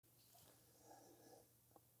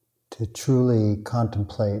To truly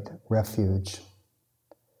contemplate refuge,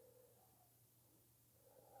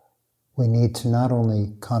 we need to not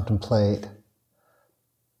only contemplate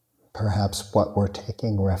perhaps what we're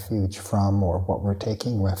taking refuge from or what we're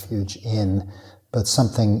taking refuge in, but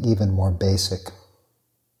something even more basic.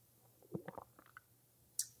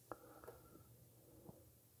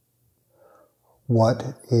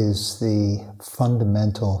 What is the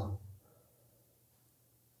fundamental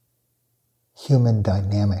human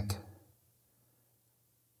dynamic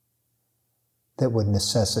that would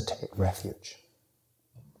necessitate refuge?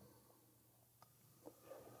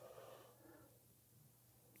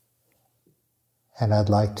 And I'd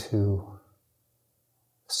like to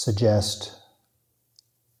suggest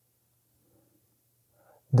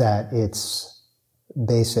that it's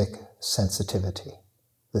basic sensitivity,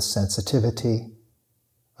 the sensitivity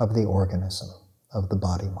of the organism, of the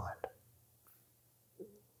body-mind.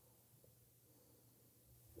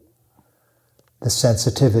 The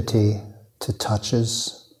sensitivity to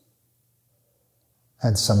touches,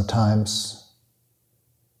 and sometimes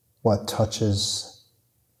what touches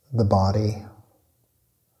the body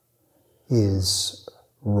is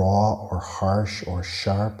raw or harsh or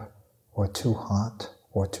sharp or too hot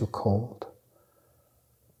or too cold.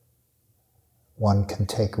 One can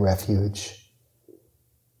take refuge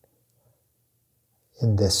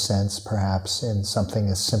in this sense, perhaps in something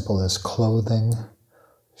as simple as clothing,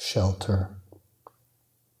 shelter.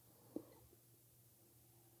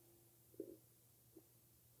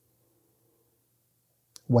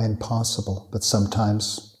 When possible, but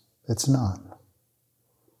sometimes it's not.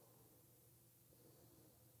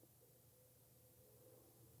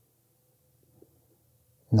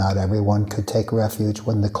 Not everyone could take refuge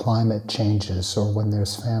when the climate changes or when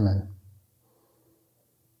there's famine.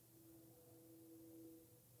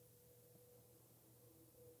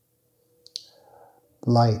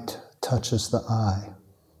 Light touches the eye,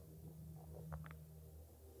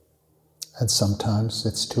 and sometimes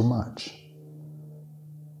it's too much.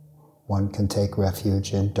 One can take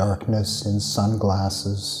refuge in darkness, in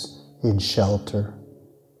sunglasses, in shelter.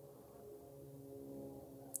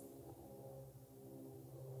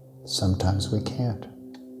 Sometimes we can't.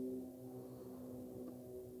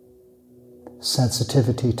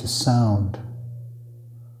 Sensitivity to sound,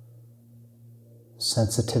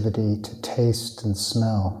 sensitivity to taste and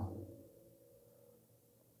smell.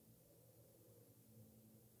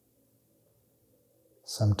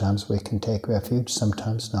 Sometimes we can take refuge,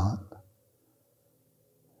 sometimes not.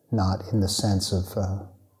 Not in the sense of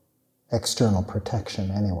external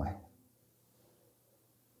protection anyway.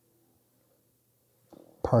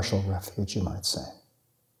 Partial refuge, you might say.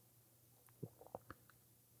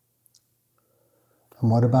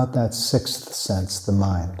 And what about that sixth sense, the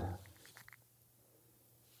mind?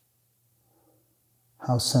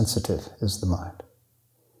 How sensitive is the mind?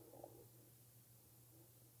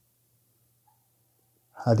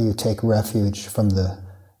 How do you take refuge from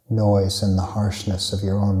the noise and the harshness of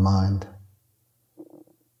your own mind?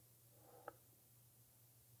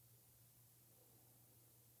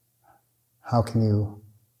 How can you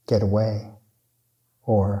get away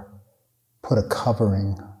or put a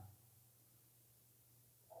covering?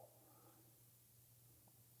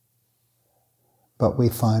 But we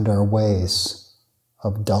find our ways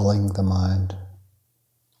of dulling the mind,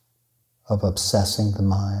 of obsessing the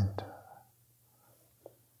mind.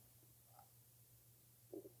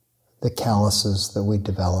 The calluses that we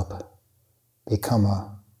develop become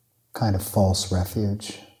a kind of false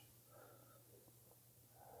refuge.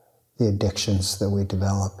 The addictions that we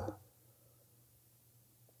develop,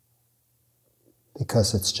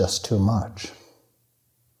 because it's just too much.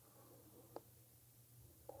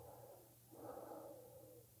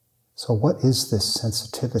 So what is this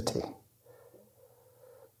sensitivity?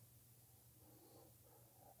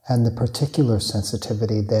 And the particular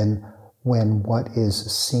sensitivity then, when what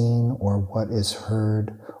is seen or what is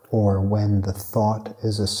heard, or when the thought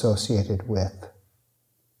is associated with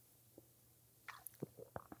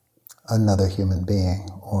another human being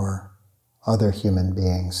or other human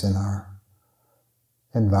beings in our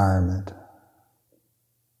environment.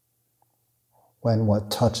 When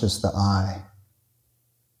what touches the eye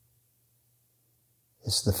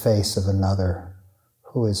is the face of another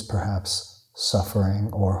who is perhaps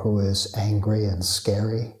suffering or who is angry and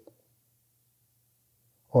scary,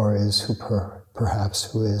 or is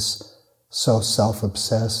perhaps who is so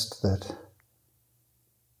self-obsessed that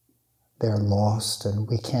they're lost and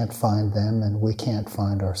we can't find them and we can't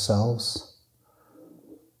find ourselves.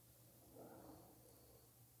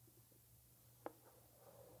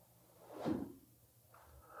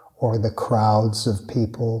 Or the crowds of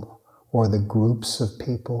people or the groups of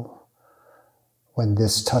people when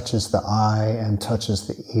this touches the eye and touches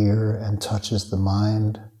the ear and touches the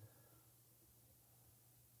mind.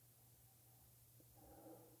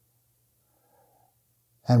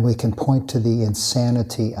 And we can point to the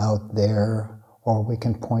insanity out there, or we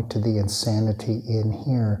can point to the insanity in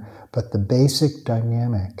here, but the basic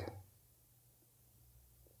dynamic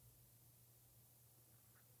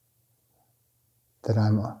that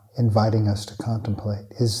I'm inviting us to contemplate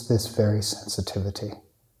is this very sensitivity.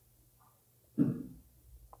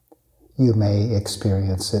 You may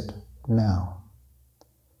experience it now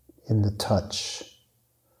in the touch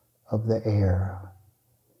of the air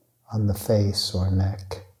on the face or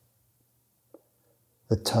neck,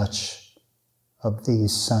 the touch of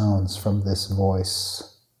these sounds from this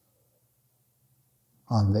voice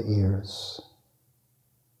on the ears,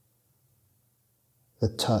 the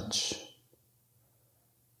touch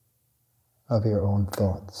of your own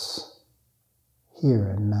thoughts, here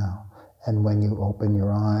and now. And when you open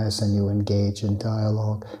your eyes and you engage in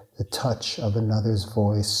dialogue, the touch of another's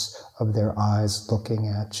voice, of their eyes looking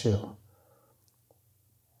at you,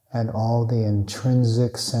 and all the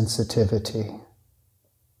intrinsic sensitivity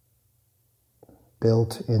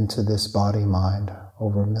built into this body-mind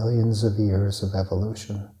over millions of years of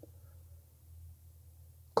evolution,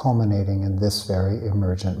 culminating in this very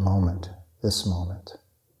emergent moment, this moment.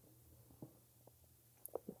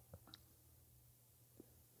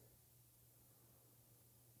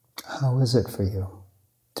 How is it for you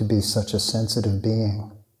to be such a sensitive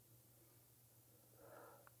being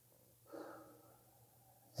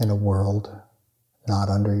in a world not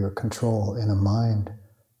under your control, in a mind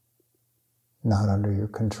not under your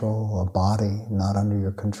control, a body not under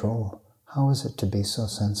your control? How is it to be so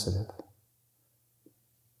sensitive?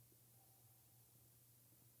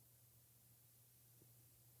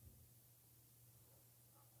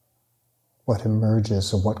 What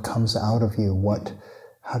emerges or what comes out of you?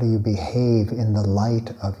 How do you behave in the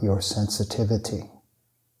light of your sensitivity?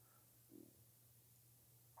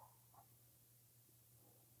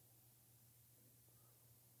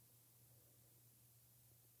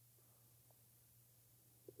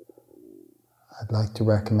 I'd like to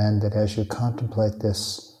recommend that as you contemplate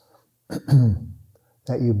this,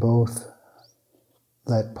 that you both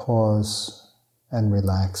let pause and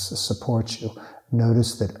relax support you.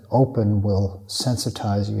 Notice that open will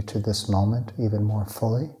sensitize you to this moment even more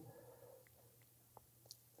fully.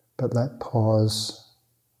 But let pause,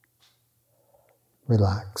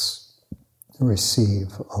 relax, receive,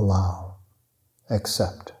 allow,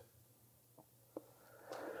 accept.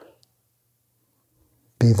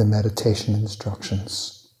 Be the meditation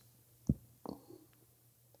instructions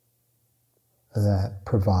that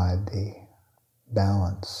provide the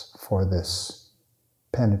balance for this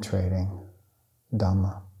penetrating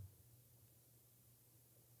Dhamma.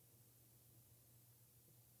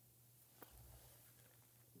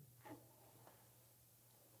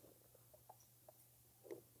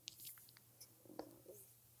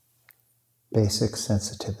 Basic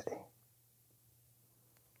sensitivity.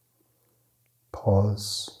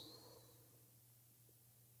 Pause,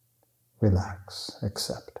 relax,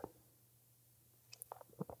 accept.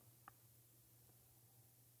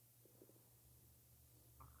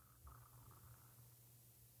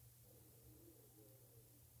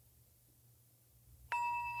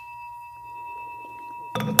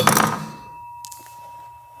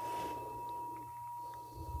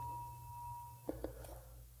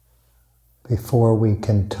 Before we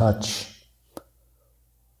can touch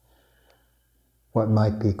what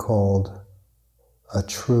might be called a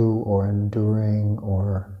true or enduring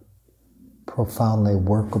or profoundly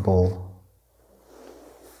workable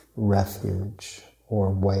refuge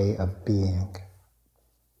or way of being,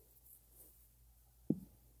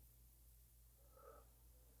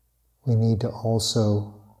 we need to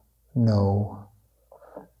also know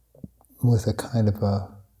with a kind of a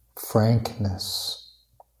frankness,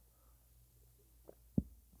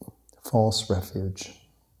 false refuge,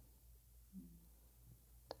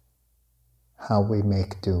 how we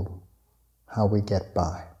make do, how we get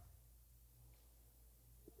by,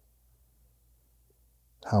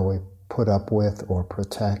 how we put up with or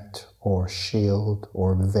protect or shield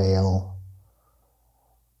or veil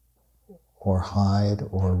or hide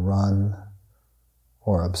or run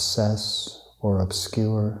or obsess or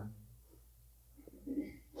obscure.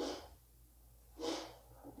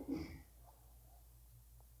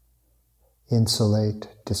 Insulate,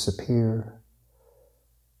 disappear.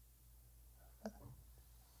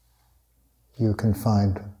 You can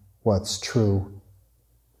find what's true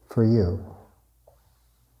for you.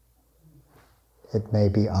 It may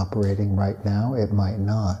be operating right now, it might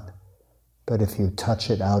not. But if you touch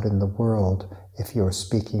it out in the world, if you're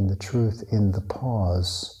speaking the truth in the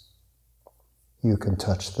pause, you can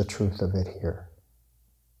touch the truth of it here.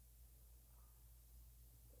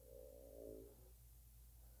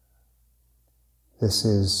 This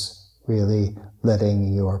is really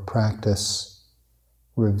letting your practice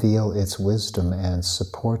reveal its wisdom and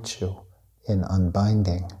support you in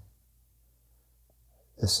unbinding.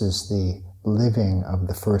 This is the living of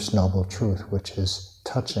the First Noble Truth, which is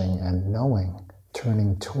touching and knowing,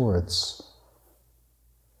 turning towards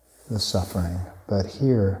the suffering. But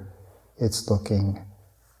here it's looking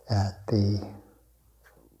at the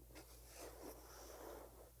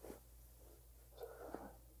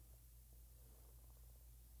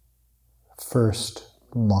first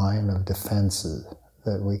line of defenses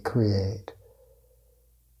that we create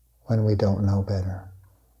when we don't know better.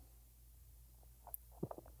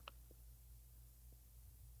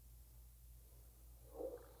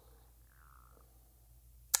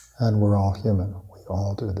 And we're all human. We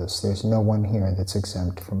all do this. There's no one here that's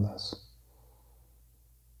exempt from this.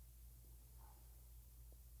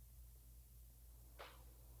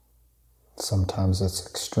 Sometimes it's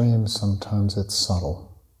extreme, sometimes it's subtle.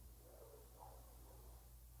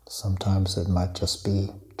 Sometimes it might just be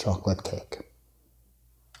chocolate cake.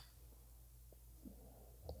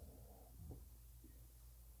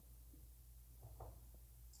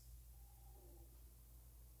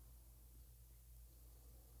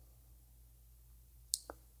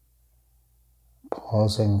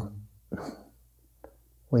 Pausing,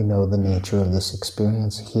 we know the nature of this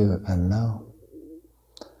experience here and now.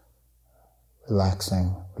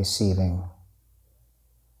 Relaxing, receiving.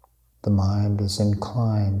 The mind is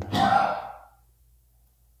inclined,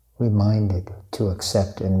 reminded to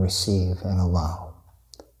accept and receive and allow,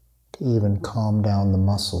 to even calm down the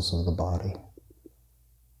muscles of the body.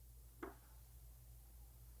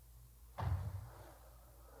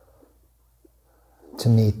 To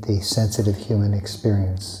meet the sensitive human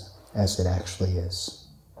experience as it actually is.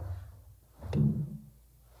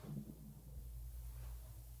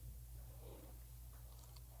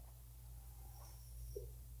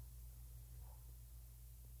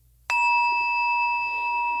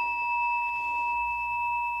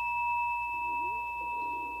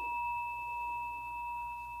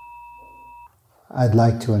 I'd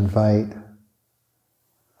like to invite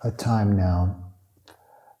a time now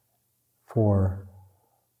for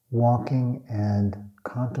walking and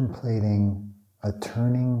contemplating a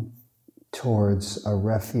turning towards a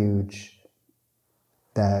refuge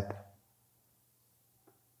that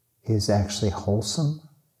is actually wholesome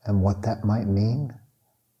and what that might mean,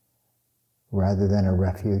 rather than a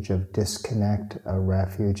refuge of disconnect, a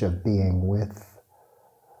refuge of being with.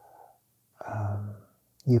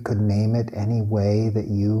 You could name it any way that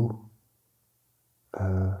you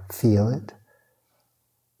feel it.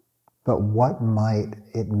 But what might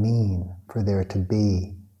it mean for there to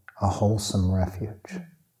be a wholesome refuge?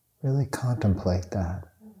 Really contemplate that.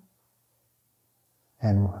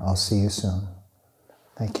 And I'll see you soon.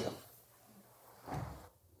 Thank you.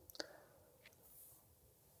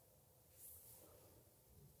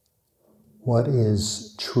 What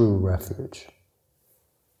is true refuge?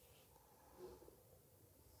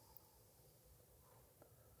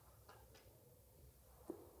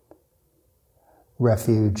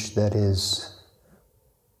 Refuge that is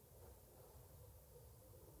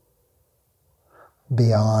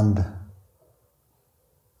beyond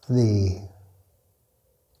the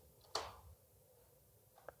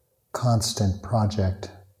constant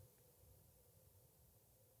project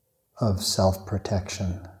of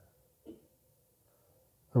self-protection.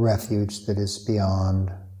 A refuge that is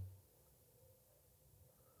beyond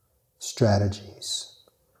strategies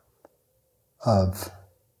of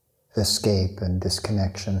escape and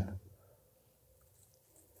disconnection.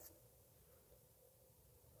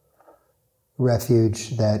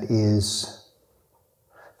 Refuge that is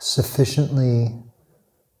sufficiently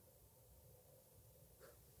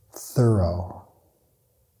thorough,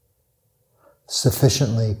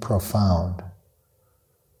 sufficiently profound,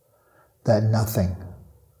 that nothing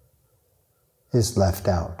is left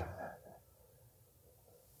out.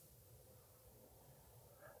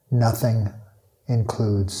 Nothing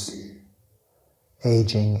includes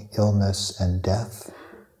aging, illness, and death.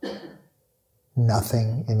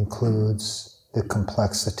 Nothing includes the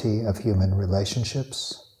complexity of human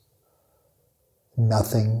relationships.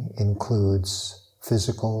 Nothing includes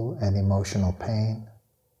physical and emotional pain.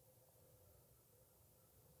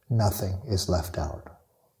 Nothing is left out.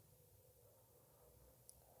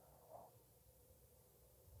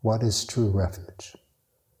 What is true refuge?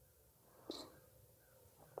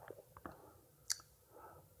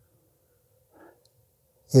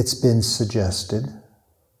 It's been suggested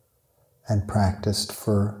and practiced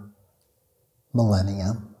for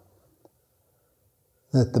millennia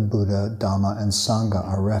that the Buddha, Dhamma, and Sangha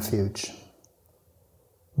are refuge.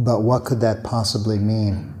 But what could that possibly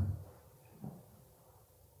mean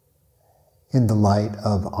in the light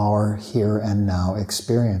of our here and now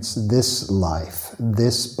experience? This life,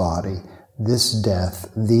 this body, this death,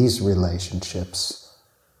 these relationships,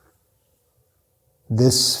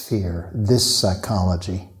 this sphere, this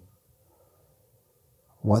psychology.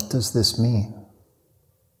 What does this mean?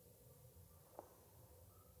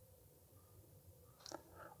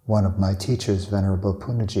 One of my teachers, Venerable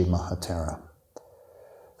Punnaji Mahatera,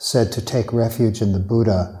 said to take refuge in the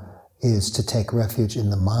Buddha is to take refuge in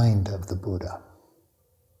the mind of the Buddha.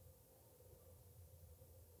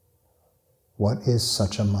 What is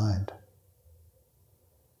such a mind?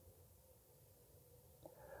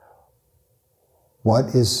 What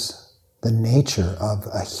is the nature of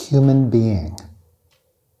a human being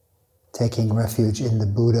taking refuge in the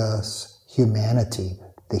Buddha's humanity,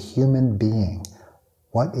 the human being?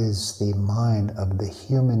 What is the mind of the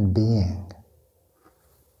human being?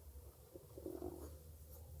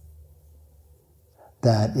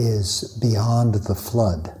 That is beyond the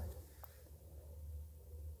flood,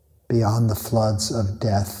 beyond the floods of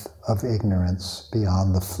death, of ignorance,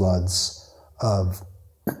 beyond the floods of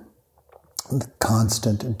the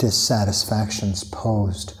constant dissatisfactions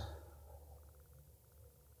posed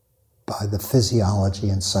by the physiology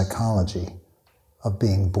and psychology of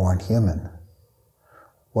being born human.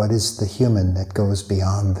 What is the human that goes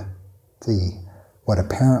beyond what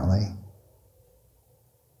apparently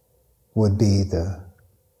would be the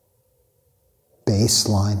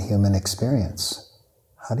baseline human experience?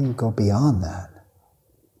 How do you go beyond that?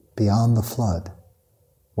 Beyond the flood?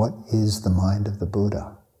 What is the mind of the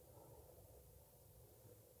Buddha?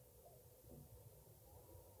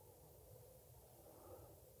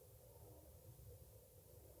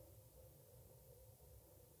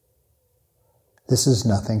 This is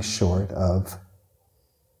nothing short of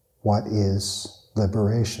what is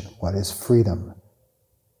liberation, what is freedom.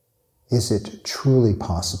 Is it truly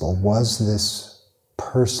possible? Was this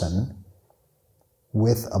person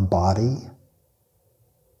with a body,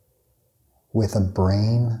 with a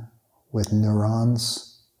brain, with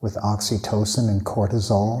neurons, with oxytocin and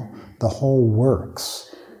cortisol, the whole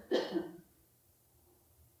works,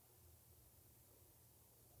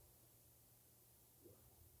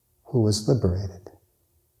 who was liberated?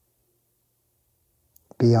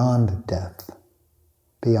 Beyond death,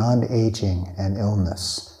 beyond aging and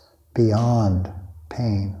illness, beyond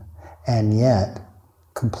pain, and yet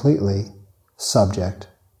completely subject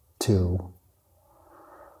to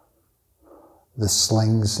the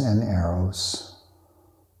slings and arrows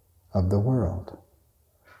of the world.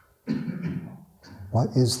 What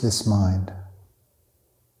is this mind?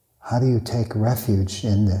 How do you take refuge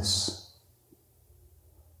in this?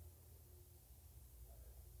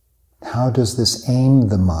 How does this aim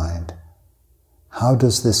the mind? How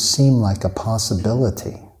does this seem like a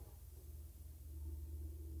possibility?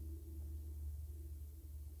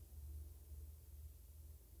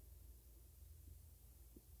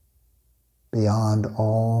 Beyond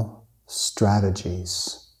all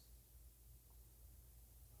strategies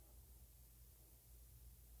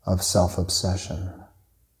of self-obsession.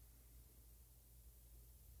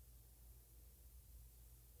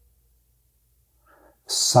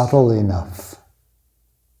 Subtle enough,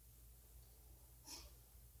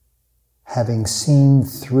 having seen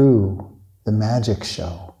through the magic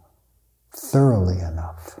show thoroughly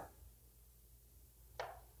enough,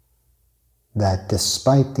 that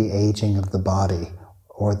despite the aging of the body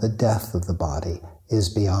or the death of the body is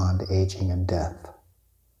beyond aging and death.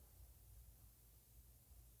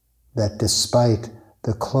 That despite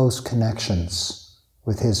the close connections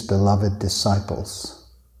with his beloved disciples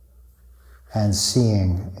and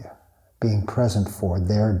being present for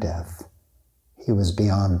their death, he was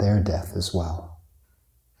beyond their death as well.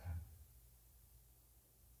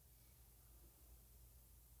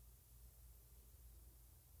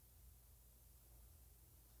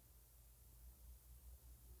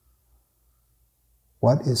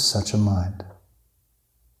 What is such a mind?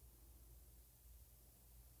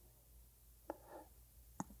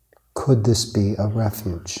 Could this be a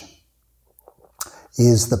refuge?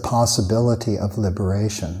 Is the possibility of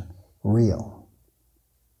liberation real?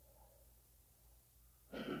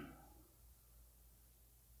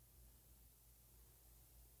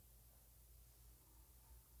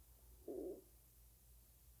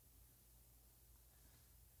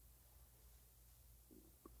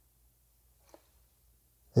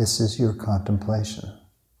 This is your contemplation.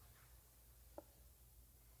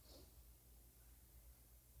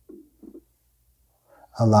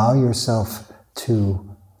 Allow yourself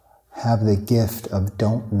to have the gift of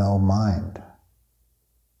don't know mind.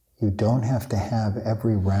 You don't have to have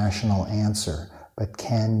every rational answer, but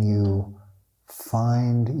can you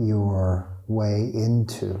find your way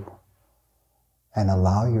into and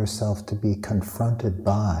allow yourself to be confronted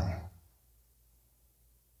by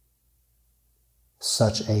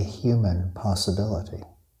such a human possibility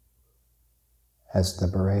as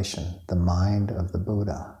liberation, the mind of the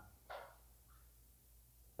Buddha.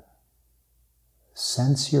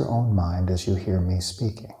 Sense your own mind as you hear me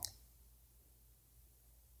speaking.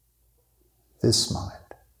 This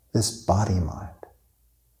mind, this body mind,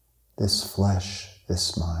 this flesh,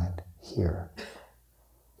 this mind here.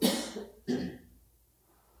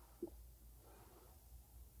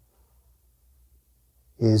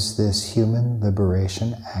 Is this human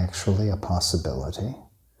liberation actually a possibility?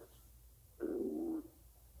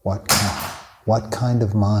 What kind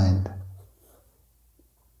of mind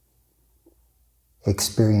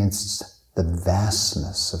experienced the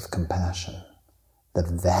vastness of compassion, the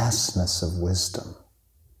vastness of wisdom?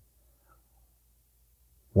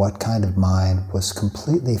 What kind of mind was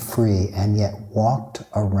completely free and yet walked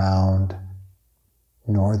around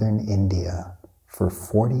northern India for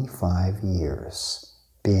 45 years,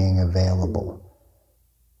 being available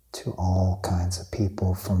to all kinds of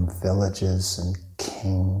people, from villages and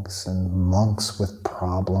kings and monks with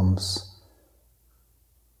problems,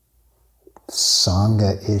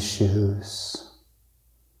 Sangha issues,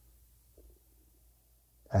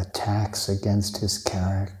 attacks against his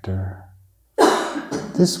character.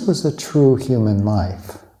 This was a true human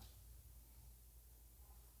life.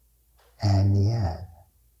 And yet,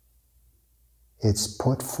 it's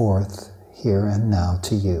put forth here and now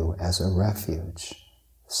to you as a refuge,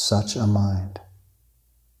 such a mind.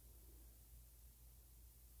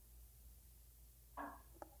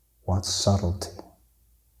 What subtlety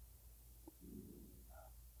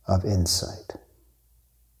of insight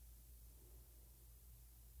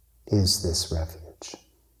is this refuge?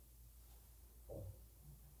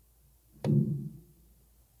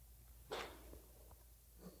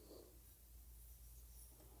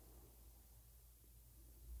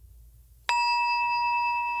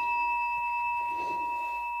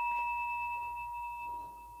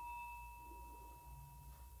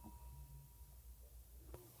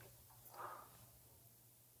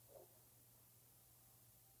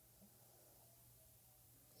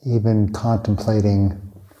 Even contemplating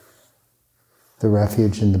the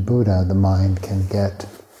refuge in the Buddha, the mind can get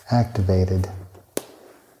activated,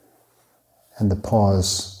 and the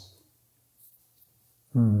pause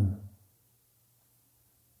can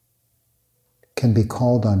be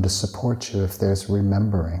called on to support you if there's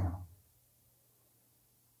remembering.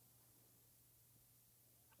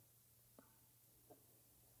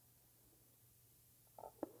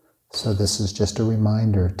 So this is just a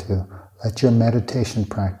reminder to let your meditation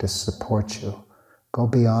practice support you. Go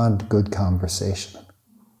beyond good conversation.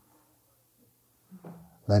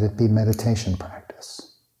 Let it be meditation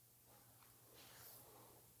practice.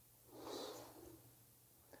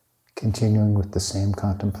 Continuing with the same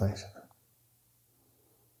contemplation.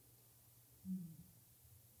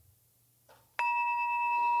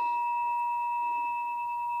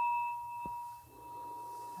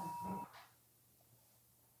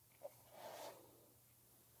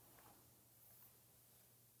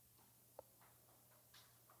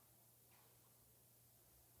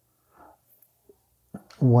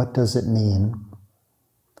 What does it mean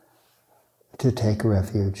to take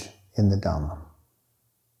refuge in the Dhamma?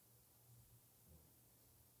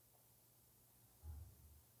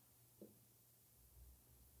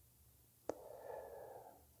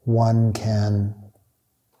 One can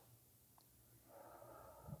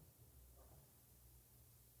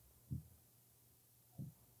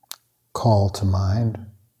call to mind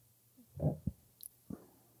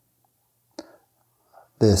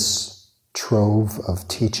this trove of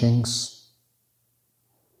teachings,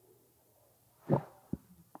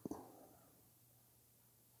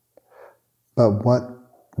 but what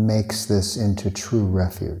makes this into true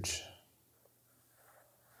refuge?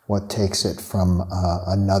 What takes it from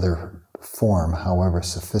another form, however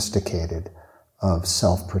sophisticated, of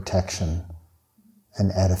self-protection,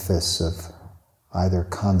 an edifice of either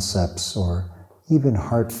concepts or even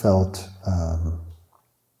heartfelt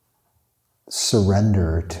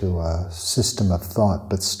surrender to a system of thought,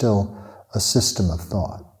 but still a system of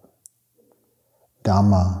thought.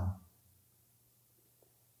 Dhamma,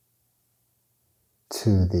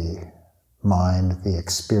 to the mind, the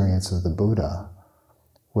experience of the Buddha,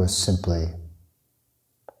 was simply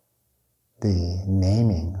the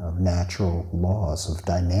naming of natural laws, of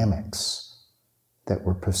dynamics, that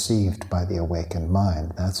were perceived by the awakened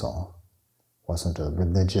mind, that's all. It wasn't a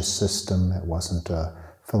religious system, it wasn't a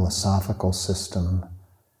philosophical system.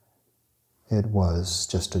 It was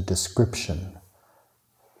just a description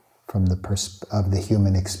from of the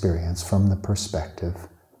human experience from the perspective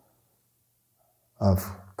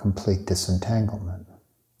of complete disentanglement.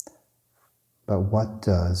 But what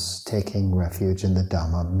does taking refuge in the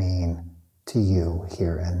Dhamma mean to you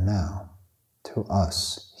here and now, to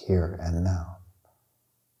us here and now?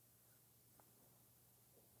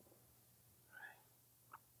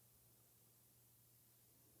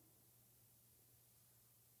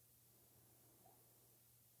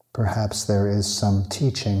 Perhaps there is some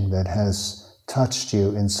teaching that has touched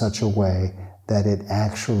you in such a way that it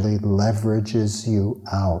actually leverages you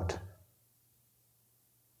out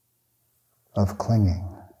of clinging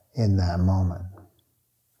in that moment.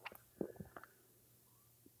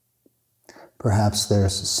 Perhaps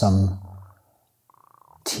there's some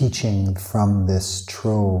teaching from this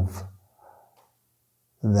trove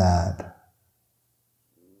that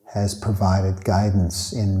has provided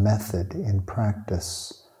guidance in method, in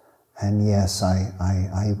practice. And yes,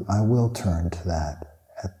 I will turn to that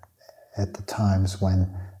at the times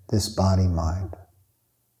when this body-mind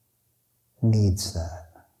needs that.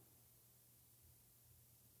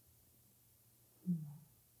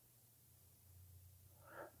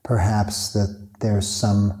 Perhaps that there's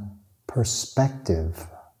some perspective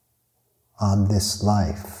on this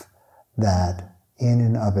life that in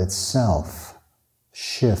and of itself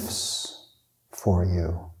shifts for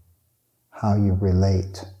you how you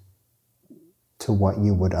relate to what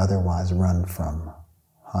you would otherwise run from,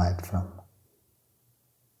 hide from.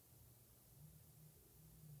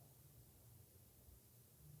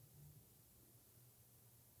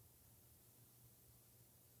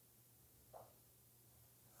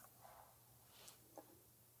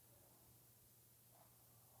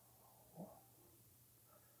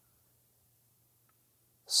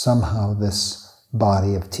 Somehow this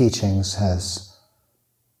body of teachings has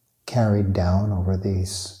carried down over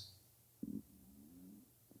these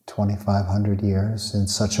 2,500 years in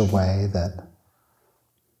such a way that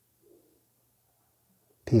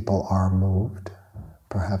people are moved.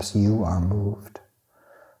 Perhaps you are moved.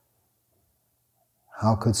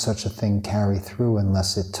 How could such a thing carry through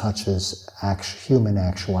unless it touches human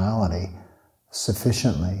actuality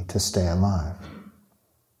sufficiently to stay alive?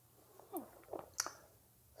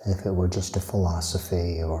 If it were just a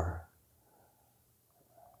philosophy or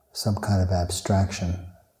some kind of abstraction,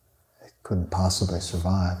 it couldn't possibly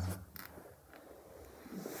survive.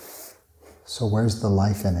 So where's the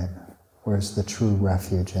life in it? Where's the true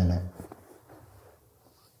refuge in it?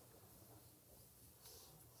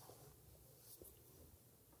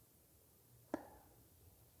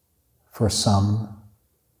 For some,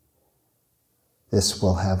 this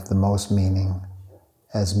will have the most meaning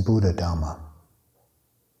as Buddha Dhamma.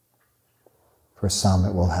 For some,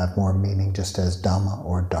 it will have more meaning just as Dhamma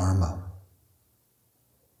or Dharma.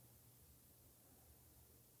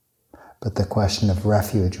 But the question of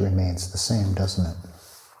refuge remains the same, doesn't it?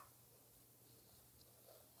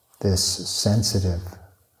 This sensitive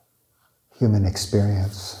human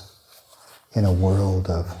experience in a world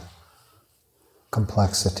of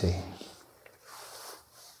complexity.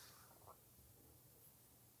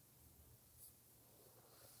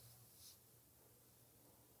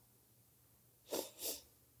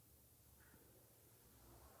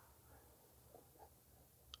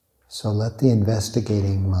 So let the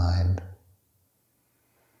investigating mind,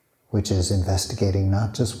 which is investigating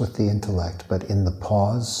not just with the intellect, but in the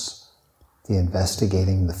pause, the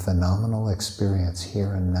investigating the phenomenal experience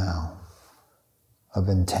here and now of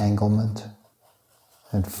entanglement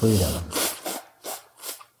and freedom.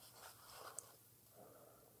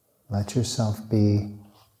 Let yourself be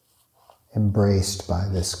embraced by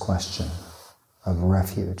this question of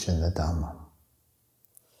refuge in the Dhamma.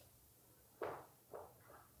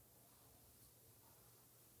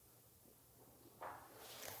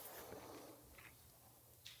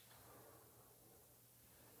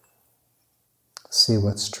 See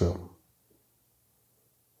what's true.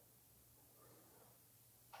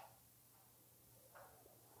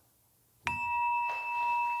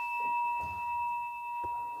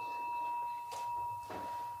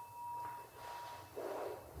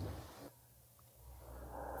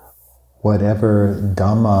 Whatever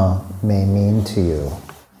Dhamma may mean to you,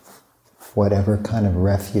 whatever kind of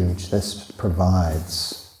refuge this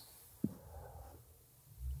provides,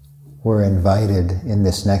 we're invited in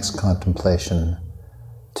this next contemplation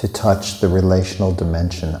to touch the relational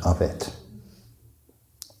dimension of it,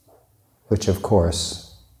 which of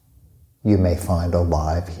course you may find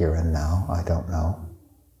alive here and now, I don't know.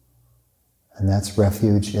 And that's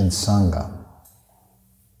refuge in Sangha.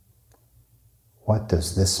 What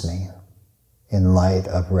does this mean in light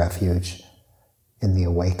of refuge in the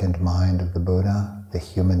awakened mind of the Buddha, the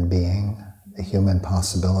human being, the human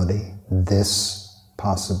possibility, this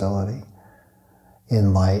possibility,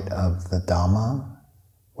 in light of the Dhamma,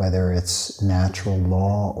 whether it's natural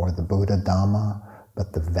law or the Buddha Dhamma,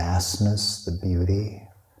 but the vastness, the beauty,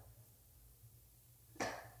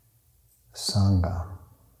 Sangha,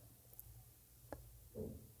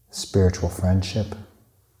 spiritual friendship,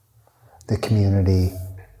 the community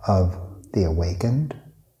of the awakened,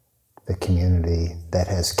 the community that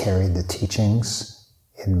has carried the teachings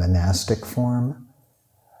in monastic form,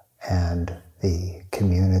 and the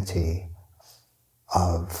community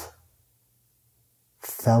of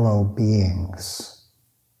fellow beings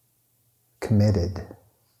committed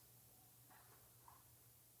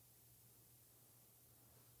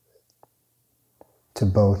to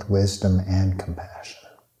both wisdom and compassion.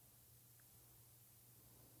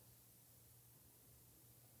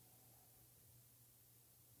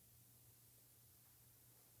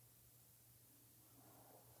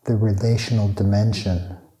 The relational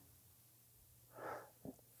dimension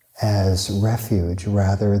as refuge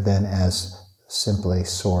rather than as simply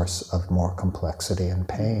source of more complexity and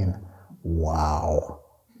pain. Wow.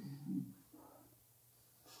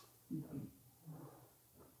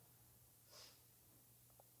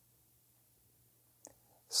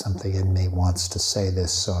 Something in me wants to say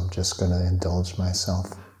this, so I'm just going to indulge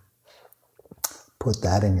myself. Put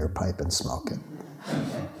that in your pipe and smoke it.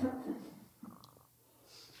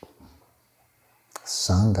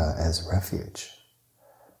 Sangha as refuge,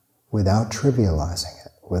 without trivializing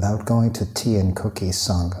it, without going to tea and cookie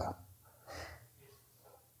Sangha,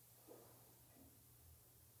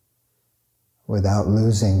 without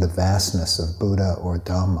losing the vastness of Buddha or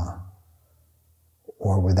Dhamma,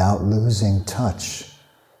 or without losing touch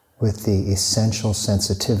with the essential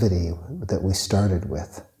sensitivity that we started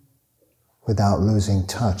with, without losing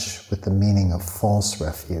touch with the meaning of false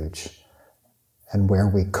refuge and where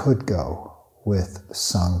we could go with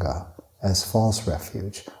Sangha as false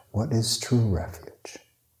refuge. What is true refuge?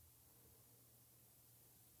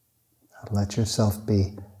 Let yourself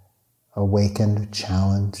be awakened,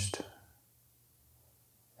 challenged,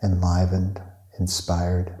 enlivened,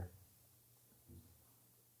 inspired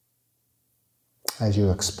as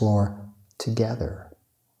you explore together.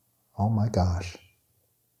 Oh my gosh,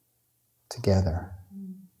 together.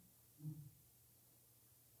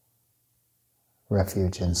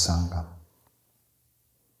 Refuge in Sangha.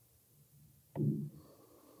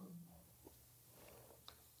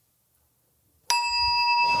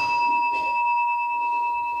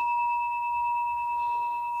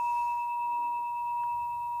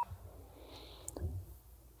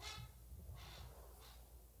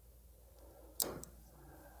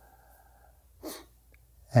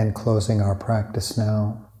 And closing our practice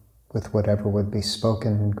now with whatever would be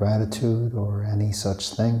spoken in gratitude or any such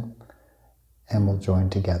thing, and we'll join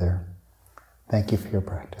together. Thank you for your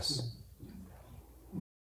practice.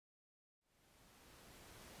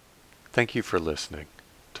 Thank you for listening.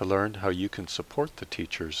 To learn how you can support the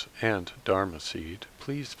teachers and Dharma Seed,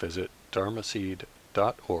 please visit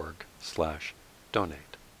dharmaseed.org/donate.